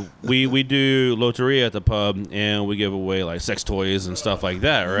 we do loteria at the pub, and we give away like sex toys and stuff like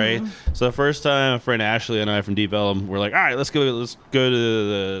that, right? So the first time, a friend Ashley and I from Deep Ellum were like, all right, let's go to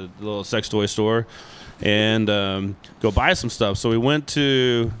the little sex toy store and go buy some stuff. So we went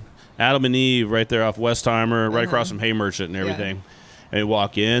to Adam and Eve right there off Westheimer, right across from Hay Merchant and everything. Yeah. And we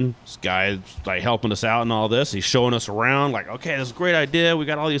walk in, this guy's like helping us out and all this. He's showing us around, like, okay, this is a great idea. We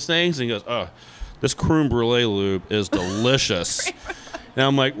got all these things. And he goes, oh, this creme brulee lube is delicious. And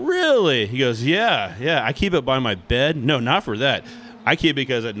I'm like, really? He goes, yeah. I keep it by my bed. No, not for that. I keep it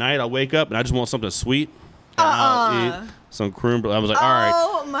because at night I'll wake up and I just want something sweet. And I'll eat some creme brulee. I was like, all right.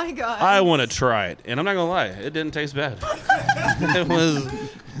 Oh, my God. I want to try it. And I'm not going to lie, it didn't taste bad.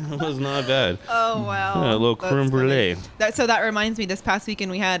 It was not bad. Oh, wow. Yeah, a little creme brulee. So that reminds me, this past weekend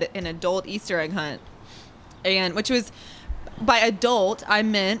we had an adult Easter egg hunt. And which was, by adult, I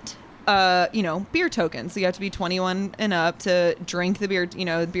meant, beer tokens. So you have to be 21 and up to drink the beer.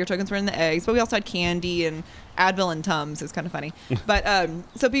 Beer tokens were in the eggs. But we also had candy and Advil and Tums. It was kind of funny. But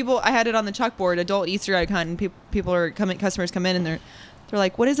so I had it on the chalkboard, adult Easter egg hunt. And people are coming, customers come in and they're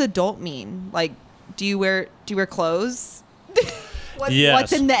like, what does adult mean? Like, do you wear clothes?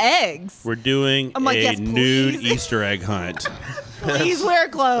 What's in the eggs? We're doing like, nude Easter egg hunt. Please wear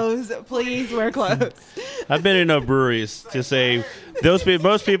clothes. Please wear clothes. I've been in enough breweries to say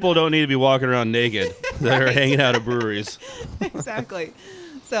most people don't need to be walking around naked that are hanging out at breweries. Exactly.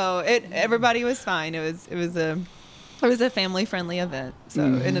 So everybody was fine. It was a family friendly event. So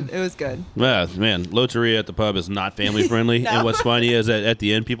and it was good. Yeah, man, Loteria at the pub is not family friendly. No. And what's funny is that at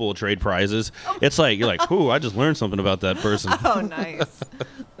the end people will trade prizes. It's like you're like, ooh, I just learned something about that person. Oh, nice.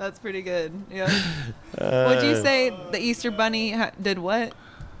 That's pretty good. Yeah. Would you say the Easter Bunny did what?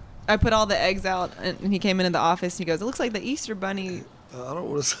 I put all the eggs out, and he came into the office. And he goes, "It looks like the Easter Bunny." I don't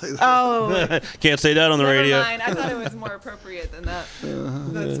want to say that. Oh, can't say that on the radio. Never mind. I thought it was more appropriate than that.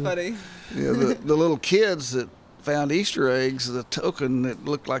 That's funny. Yeah, the little kids that found Easter eggs, the token that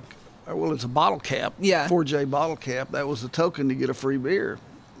looked like well, it's a bottle cap. Yeah. 4J bottle cap. That was the token to get a free beer.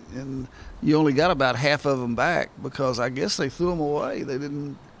 And you only got about half of them back because I guess they threw them away. They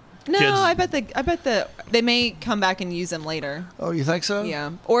didn't. No, Kids. I bet they may come back and use them later. Oh, you think so?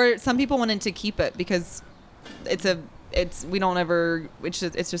 Yeah. Or some people wanted to keep it because it's just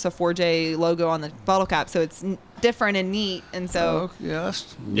a 4J logo on the bottle cap, so it's different and neat, and so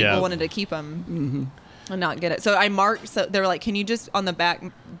people wanted to keep them and not get it. So I marked. So they were like, "Can you just on the back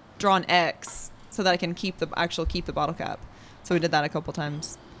draw an X so that I can keep the bottle cap?" So we did that a couple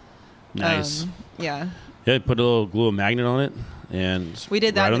times. Nice. Yeah. Yeah, put a little glue magnet on it, and We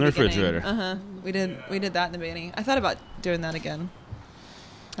did that right in on the the refrigerator. We did that in the beginning. I thought about doing that again.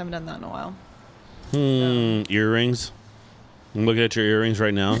 Haven't done that in a while. Earrings. I'm looking at your earrings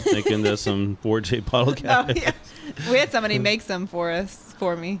right now, thinking there's some 4J bottle cap. Oh, yeah. We had somebody make some for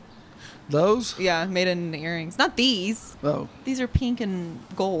me. Those? Yeah, made it into earrings. Not these. Oh. These are pink and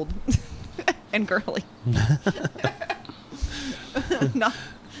gold and girly.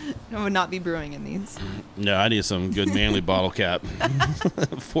 I would not be brewing in these. No, I need some good manly bottle cap.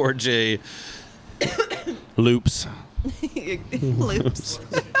 4J loops. Loops.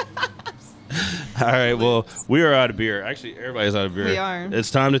 All right, well, we are out of beer. Actually, everybody's out of beer. We are.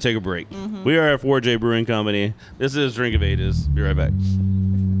 It's time to take a break. We are at 4J Brewing Company. This is Drink of Ages. Be right back.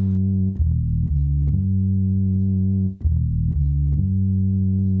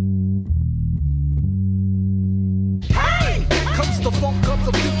 Hey, comes the funk of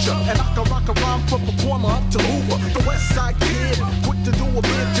the future, and I can rock a rhyme from performer up to Hoover. The West Side Kid, quick to do a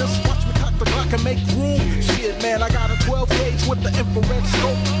bit, just watch me cock the Glock and make room. Shit, man, I got a 12 gauge with the infrared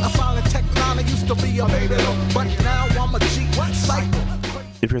scope. A silent tech 9, I used to be a baby, but now I'm a G cycle.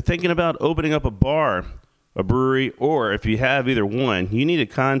 If you're thinking about opening up a bar, a brewery, or if you have either one, you need to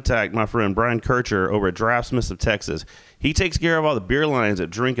contact my friend Brian Kircher over at Draftsmiths of Texas. He takes care of all the beer lines at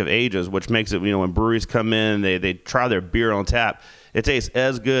Drink of Ages, which makes it, when breweries come in, they try their beer on tap. It tastes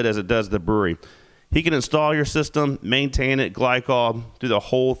as good as it does at the brewery. He can install your system, maintain it, glycol, do the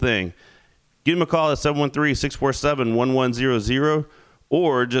whole thing. Give him a call at 713-647-1100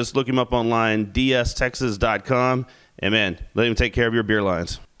 or just look him up online, dstexas.com, and man, let him take care of your beer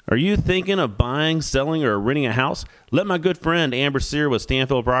lines. Are you thinking of buying, selling, or renting a house? Let my good friend Amber Sear with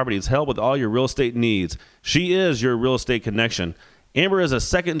Stanfield Properties help with all your real estate needs. She is your real estate connection. Amber is a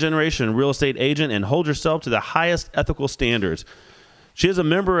second-generation real estate agent and holds herself to the highest ethical standards. She is a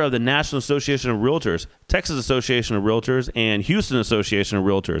member of the National Association of Realtors, Texas Association of Realtors, and Houston Association of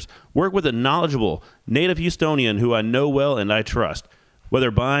Realtors. Work with a knowledgeable native Houstonian who I know well and I trust.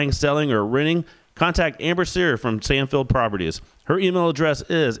 Whether buying, selling, or renting, contact Amber Sear from Stanfield Properties. Her email address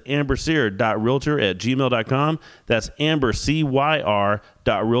is ambersear.realtor@gmail.com. That's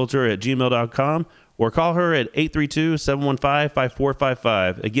ambercyr.realtor@gmail.com. Or call her at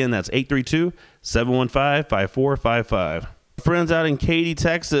 832-715-5455. Again, that's 832-715-5455. Friends out in Katy,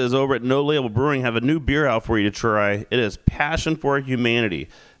 Texas, over at No Label Brewing have a new beer out for you to try. It is Passion for Humanity.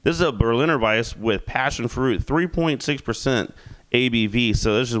 This is a Berliner Weiss with passion fruit, 3.6% ABV.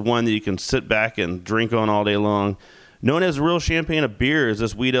 So this is one that you can sit back and drink on all day long. Known as real champagne of beers,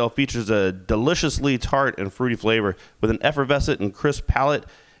 this wheat ale features a deliciously tart and fruity flavor with an effervescent and crisp palate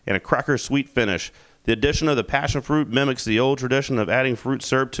and a cracker sweet finish. The addition of the passion fruit mimics the old tradition of adding fruit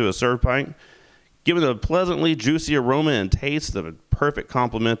syrup to a served pint, giving it a pleasantly juicy aroma and taste that would perfect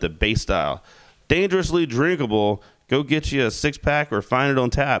complement the base style. Dangerously drinkable. Go get you a six-pack or find it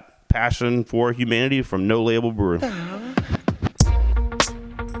on tap. Passion for Humanity from No Label Brewing.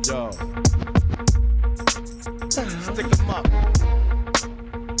 Yo. Stick 'em up.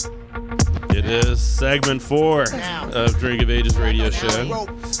 It is segment 4 of Drink of Ages radio show,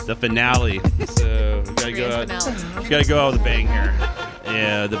 the finale. So we gotta go out with a bang here.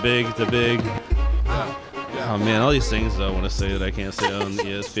 Yeah, the big. Oh man, all these things that I want to say that I can't say on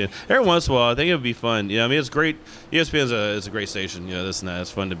ESPN. Every once in a while, I think it would be fun. Yeah, I mean it's great. ESPN is a great station. This and that.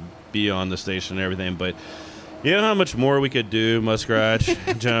 It's fun to be on the station and everything. But you know how much more we could do, Muskrat,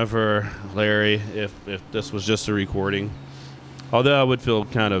 Jennifer, Larry, if this was just a recording. Although I would feel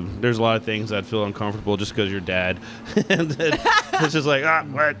there's a lot of things I'd feel uncomfortable just because you're dad. And it's just like,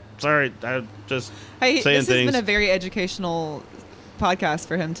 what? Sorry, I'm just saying this things. This has been a very educational podcast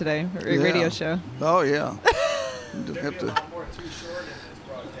for him today, radio show. Oh, yeah. Have to.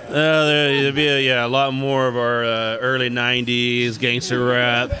 There'd be a lot more of our early 90s gangster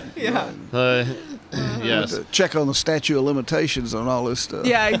rap. Yeah. Yes. To check on the statute of limitations on all this stuff.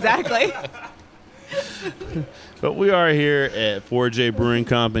 Yeah, exactly. But we are here at 4J Brewing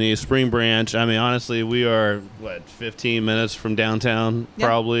Company, Spring Branch. I mean, honestly, we are, 15 minutes from downtown,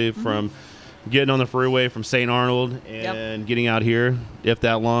 probably, from getting on the freeway from St. Arnold and getting out here, if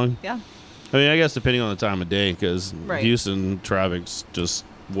that long. Yeah. I mean, I guess depending on the time of day, because Right. Houston traffic's just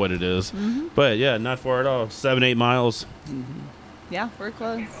what it is. Mhm. But yeah, not far at all. 7-8 miles. Yeah, we're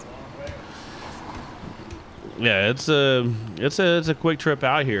close. Yeah, it's a quick trip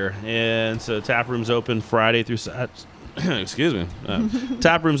out here, and so tap room's open Friday through excuse me.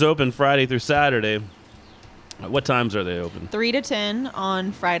 Tap room's open Friday through Saturday. What times are they open? 3 to 10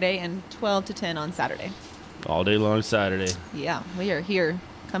 on Friday and 12 to 10 on Saturday. All day long Saturday. Yeah, we are here.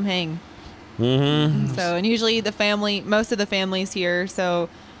 Come hang. Mm-hmm. So, and usually most of the family's here. So,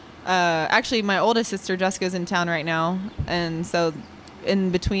 actually, my oldest sister Jessica's in town right now, and so in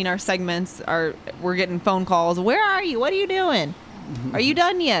between our segments, we're getting phone calls. Where are you? What are you doing? Are you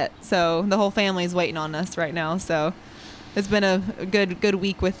done yet? So the whole family's waiting on us right now. So it's been a good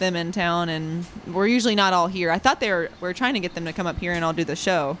week with them in town, and we're usually not all here. I thought we're trying to get them to come up here and I'll do the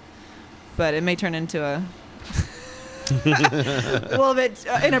show, but it may turn into a little bit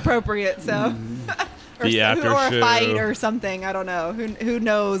inappropriate. So. Or a fight or something. I don't know. Who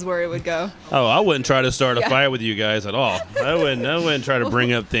knows where it would go? Oh, I wouldn't try to start a fight with you guys at all. I wouldn't try to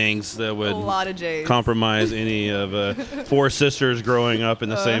bring up things that would a lot of J's. compromise any of 4 sisters growing up in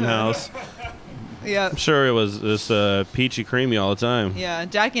the same house. Yeah. I'm sure it was this peachy creamy all the time. Yeah,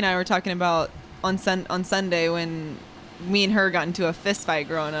 Jackie and I were talking about on Sunday when me and her got into a fist fight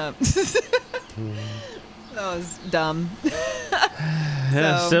growing up. That was dumb.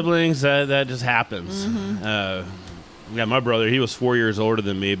 Yeah, So- siblings, that just happens. Yeah, my brother, he was 4 years older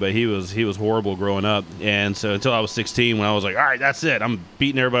than me, but he was horrible growing up. And so until I was 16, when I was like, all right, that's it. I'm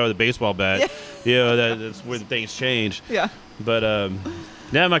beating everybody with a baseball bat. That's when things change. Yeah. But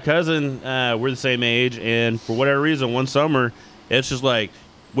yeah, my cousin, we're the same age. And for whatever reason, one summer, it's just like,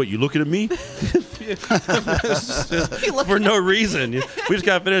 what, you looking at me? For no reason. We just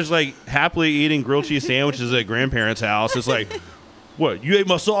got finished like happily eating grilled cheese sandwiches at grandparents' house. It's like, what, you ate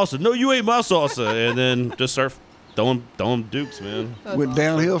my salsa? No, you ate my salsa. And then just start throwing dukes, man. Went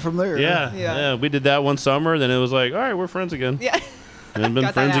downhill from there. Yeah. We did that one summer. Then it was like, all right, we're friends again. Yeah. And been Got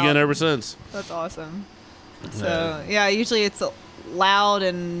that friends again out. ever since. That's awesome. So yeah, usually it's loud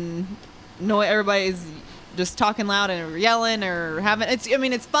and everybody's just talking loud and yelling or having.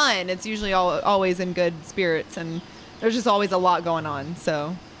 It's fun. It's usually always in good spirits, and there's just always a lot going on.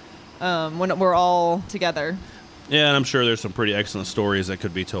 So when we're all together. Yeah, and I'm sure there's some pretty excellent stories that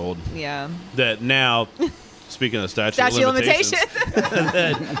could be told. Yeah. That now, speaking of statute of Limitations.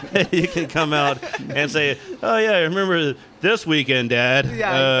 that you can come out and say, oh, yeah, I remember this weekend, Dad.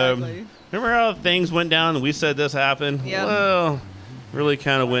 Yeah, exactly. Remember how things went down and we said this happened? Yeah. Well, really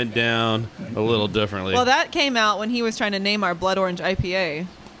kind of went down a little differently. Well, that came out when he was trying to name our Blood Orange IPA.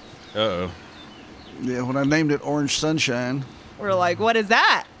 Uh-oh. Yeah, when I named it Orange Sunshine. We're like, what is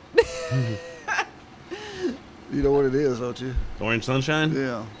that? You know what it is, don't you? Orange Sunshine?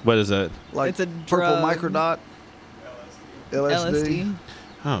 Yeah. What is that? Like It's a purple drug. microdot. LSD.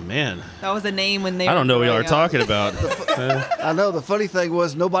 Oh, man. That was a name when they I don't know what y'all are growing up. talking about. I know. The funny thing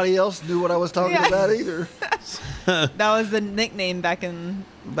was nobody else knew what I was talking Yeah. about either. That was the nickname back in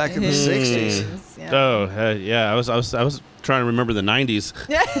in the 60s. Yeah. Oh, yeah. I was trying to remember the 90s.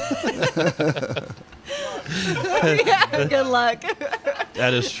 Yeah, good luck.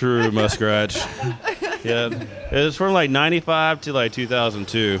 That is true, Muskrat. Yeah, it was from like 95 to like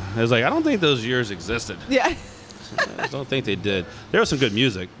 2002. I was like, I don't think those years existed. Yeah. I don't think they did. There was some good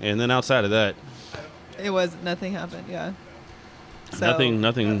music, and then outside of that, It was nothing happened. Yeah. So,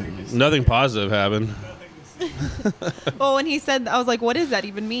 nothing positive happened. Well, when he said, I was like, "What does that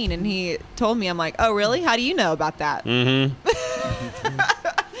even mean?" And he told me, I'm like, "Oh, really? How do you know about that?" Mm-hmm.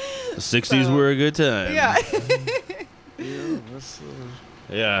 The 60s were a good time. Yeah.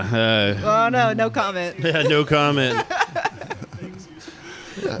 Yeah. Oh no, no comment. Yeah, no comment.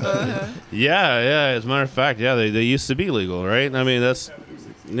 Yeah. As a matter of fact, yeah, they used to be legal, right? I mean, that's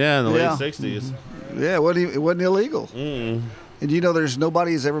in the late 60s. Yeah, it wasn't illegal. Mm. And you know, there's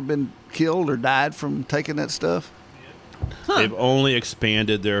nobody has ever been killed or died from taking that stuff. They've only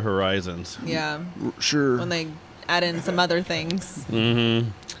expanded their horizons. Yeah. Sure. When they add in some other things. Mm-hmm.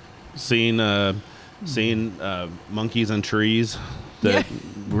 Seeing monkeys and trees that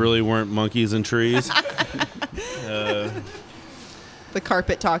really weren't monkeys and trees. The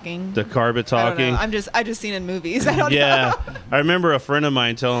carpet talking. The carpet I don't talking. know. I just seen in movies. I don't Yeah, know. I remember a friend of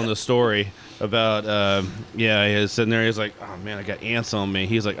mine telling the story about. He was sitting there. He's like, "Oh man, I got ants on me."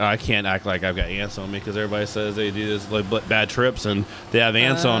 He's like, "Oh, I can't act like I've got ants on me because everybody says they do this like bad trips and they have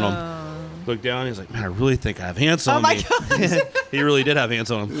ants on them." Look down. He's like, "Man, I really think I have ants on Oh my me." gosh. He really did have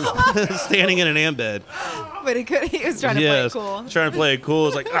ants on him. Standing in an ant bed. But he was trying to play it cool. Trying to play it cool.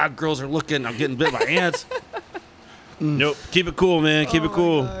 It's like, girls are looking. I'm getting bit by ants. Nope. Keep it cool, man. Keep it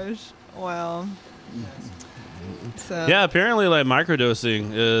cool. Gosh. Wow. So. Yeah, apparently, like,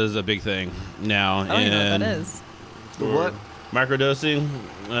 microdosing is a big thing now. I don't even know what that is. What? Microdosing,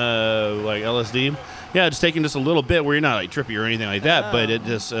 like LSD. Yeah, just taking just a little bit where you're not, like, trippy or anything like that, but it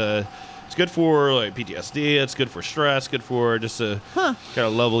just, it's good for, like, PTSD. It's good for stress. Good for just to kind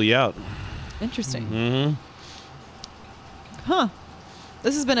of level you out. Interesting. Mm-hmm. Huh.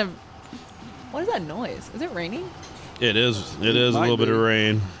 This has been a... What is that noise? Is it raining? It is. It is a little bit of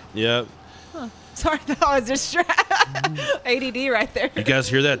rain. Yep. Huh. Sorry, I was just ADD right there. You guys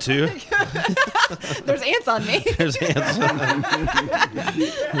hear that too? There's ants on me. There's ants on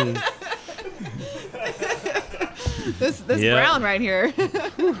me. This brown right here.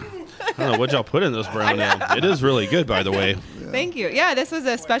 I don't know what y'all put in this brown ale. It is really good, by the way. Thank you. Yeah, this was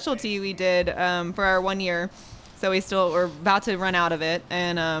a specialty we did for our 1 year, so we're about to run out of it,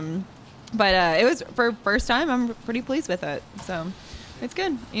 and but it was for first time. I'm pretty pleased with it. So it's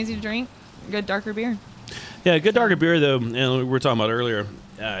good, easy to drink, good darker beer. Yeah, good darker beer though, and we were talking about earlier.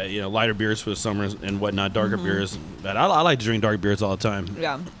 Lighter beers for the summer and whatnot, darker beers. But I like to drink dark beers all the time.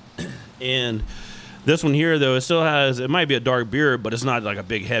 Yeah. And this one here though, it might be a dark beer, but it's not like a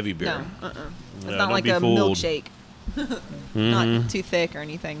big heavy beer. No, it's not like a milkshake. Not too thick or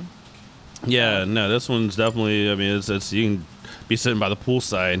anything. Yeah, no, this one's definitely. I mean, it's you can be sitting by the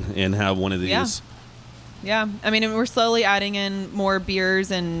poolside and have one of these. Yeah, I mean, and we're slowly adding in more beers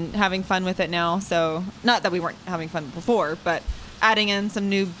and having fun with it now. So, not that we weren't having fun before, but adding in some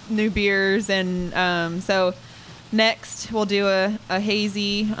new beers, and so next we'll do a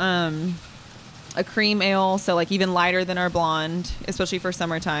hazy, a cream ale, so like even lighter than our blonde, especially for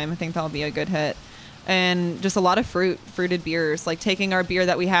summertime. I think that'll be a good hit. And just a lot of fruited beers, like taking our beer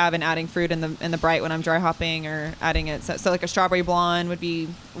that we have and adding fruit in the bright when I'm dry hopping, or adding it. So like a strawberry blonde would be,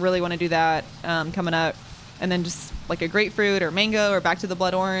 really want to do that coming up. And then just like a grapefruit or mango or back to the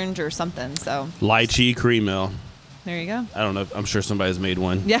blood orange or something. So lychee cream ale. There you go. I don't know. I'm sure somebody's made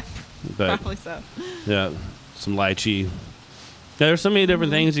one. Yeah, but probably so. Yeah, some lychee. Yeah, there's so many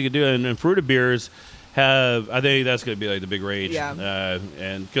different things you could do, and fruited beers I think that's going to be like the big rage. Yeah.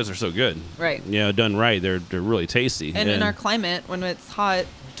 And because they're so good. Right. Done right, they're really tasty. And in our climate, when it's hot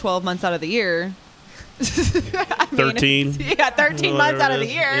 12 months out of the year. 13. 13 months out of the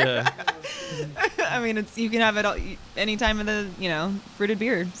year. Yeah. I mean, you can have it any time of the, fruited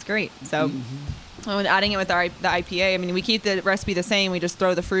beer. It's great. So when adding it with the IPA, I mean, we keep the recipe the same. We just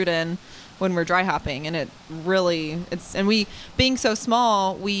throw the fruit in when we're dry hopping, and and we, being so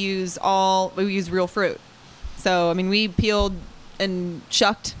small, we use real fruit. So, I mean, we peeled and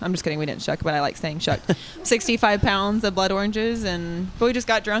shucked. I'm just kidding. We didn't shuck, but I like saying shucked. 65 pounds of blood oranges, but we just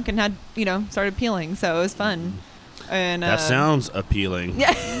got drunk and had, started peeling. So it was fun. And that sounds appealing.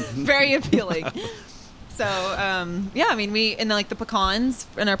 Yeah, very appealing. So, I mean, the pecans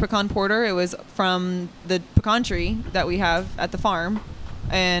in our pecan porter, it was from the pecan tree that we have at the farm.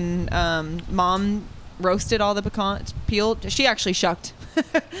 And Mom roasted all the pecans, peeled. She actually shucked,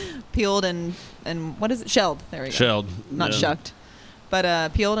 peeled and what is it? Shelled. There we go. Shelled. Not shucked.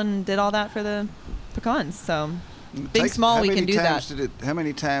 But peeled and did all that for the pecans. So being small, we can do that. How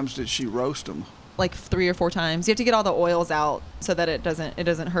many times did she roast them? Like 3 or 4 times. You have to get all the oils out so that it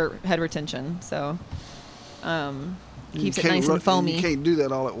doesn't hurt head retention. So keeps it nice and foamy. You can't do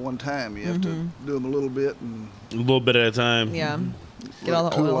that all at one time. You have to do them a little bit. A little bit at a time. Yeah. Get all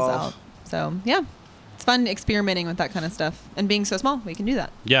the oils out. So, yeah. It's fun experimenting with that kind of stuff. And being so small, we can do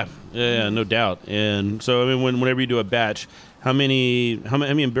that. Yeah, no doubt. And so, I mean, whenever you do a batch, how many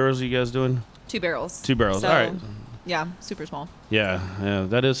barrels are you guys doing? 2 barrels. 2 barrels. So, all right. Yeah, super small. Yeah,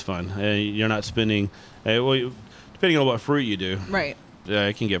 that is fun. You're not spending, depending on what fruit you do. Right. Yeah,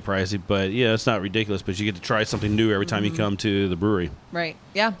 it can get pricey, but yeah, it's not ridiculous. But you get to try something new every time you come to the brewery. Right.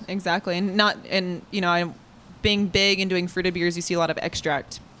 Yeah, exactly. I'm being big and doing fruited beers, you see a lot of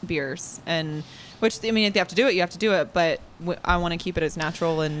extract beers, and which, I mean, if you have to do it, you have to do it. But I want to keep it as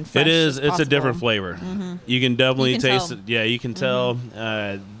natural and fresh as It's a different flavor. Mm-hmm. You can definitely taste it. Yeah, you can tell.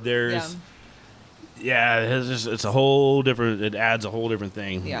 There's. Yeah, it's a whole different. It adds a whole different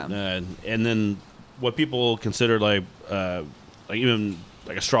thing. Yeah. And then what people consider like even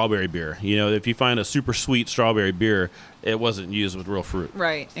like a strawberry beer. If you find a super sweet strawberry beer, it wasn't used with real fruit.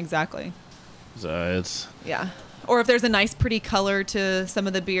 Right. Exactly. So it's. Yeah. Or if there's a nice, pretty color to some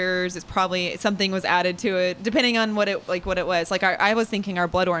of the beers, it's probably something was added to it, depending on what it was. Like I was thinking our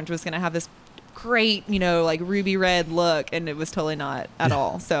blood orange was going to have this great, like ruby red look, and it was totally not at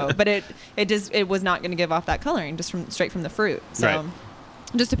all. So, but it was not going to give off that coloring just straight from the fruit. So, Right.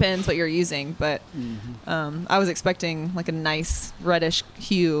 it just depends what you're using. But I was expecting like a nice reddish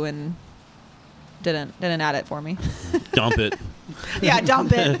hue, and didn't add it for me. Dump it. Yeah,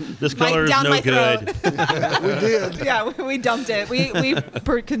 dump it. This color is no good. We did. Yeah, we dumped it. We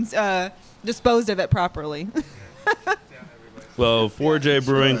disposed of it properly. Well, 4J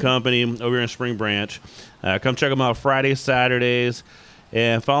Brewing Company over here in Spring Branch. Come check them out Fridays, Saturdays,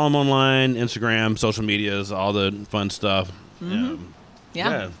 and follow them online, Instagram, social medias, all the fun stuff.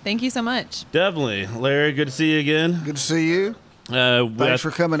 Yeah. Thank you so much. Definitely. Larry, good to see you again. Good to see you. Thanks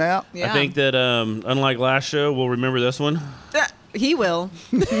for coming out. I think that unlike last show, we'll remember this one. He will.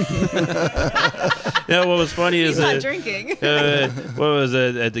 Yeah, what was funny is He's not that, drinking. what was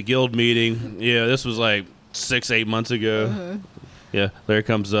it at the guild meeting? Yeah, this was like 6-8 months ago. Yeah, Larry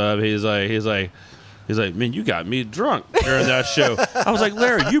comes up. He's like, man, you got me drunk during that show. I was like,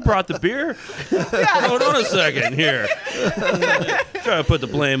 Larry, you brought the beer? Hold on a second here. Try to put the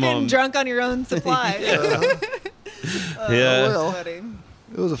blame on. Drunk on your own supply. Yeah. Well,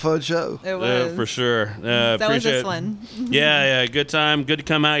 it was a fun show. It was. For sure. So was appreciate this it. one. Yeah, good time. Good to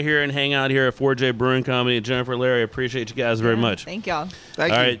come out here and hang out here at 4J Brewing Company. Jennifer, Larry, appreciate you guys very much. Thank y'all. All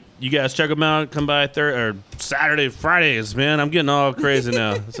right, you guys check them out. Come by Saturday, Fridays, man. I'm getting all crazy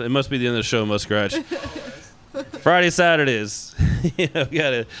now. So it must be the end of the show, Muskratch. Friday, Saturdays. We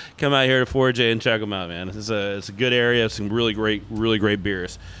gotta come out here to 4J and check them out, man. It's a good area. Some really great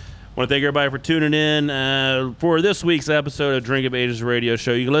beers. I want to thank everybody for tuning in for this week's episode of Drink of Ages Radio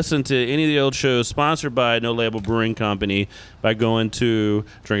Show. You can listen to any of the old shows sponsored by No Label Brewing Company by going to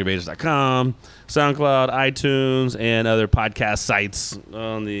drinkofages.com, SoundCloud, iTunes, and other podcast sites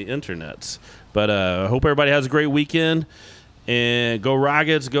on the internet. But I hope everybody has a great weekend. And go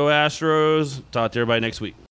Rockets, go Astros. Talk to everybody next week.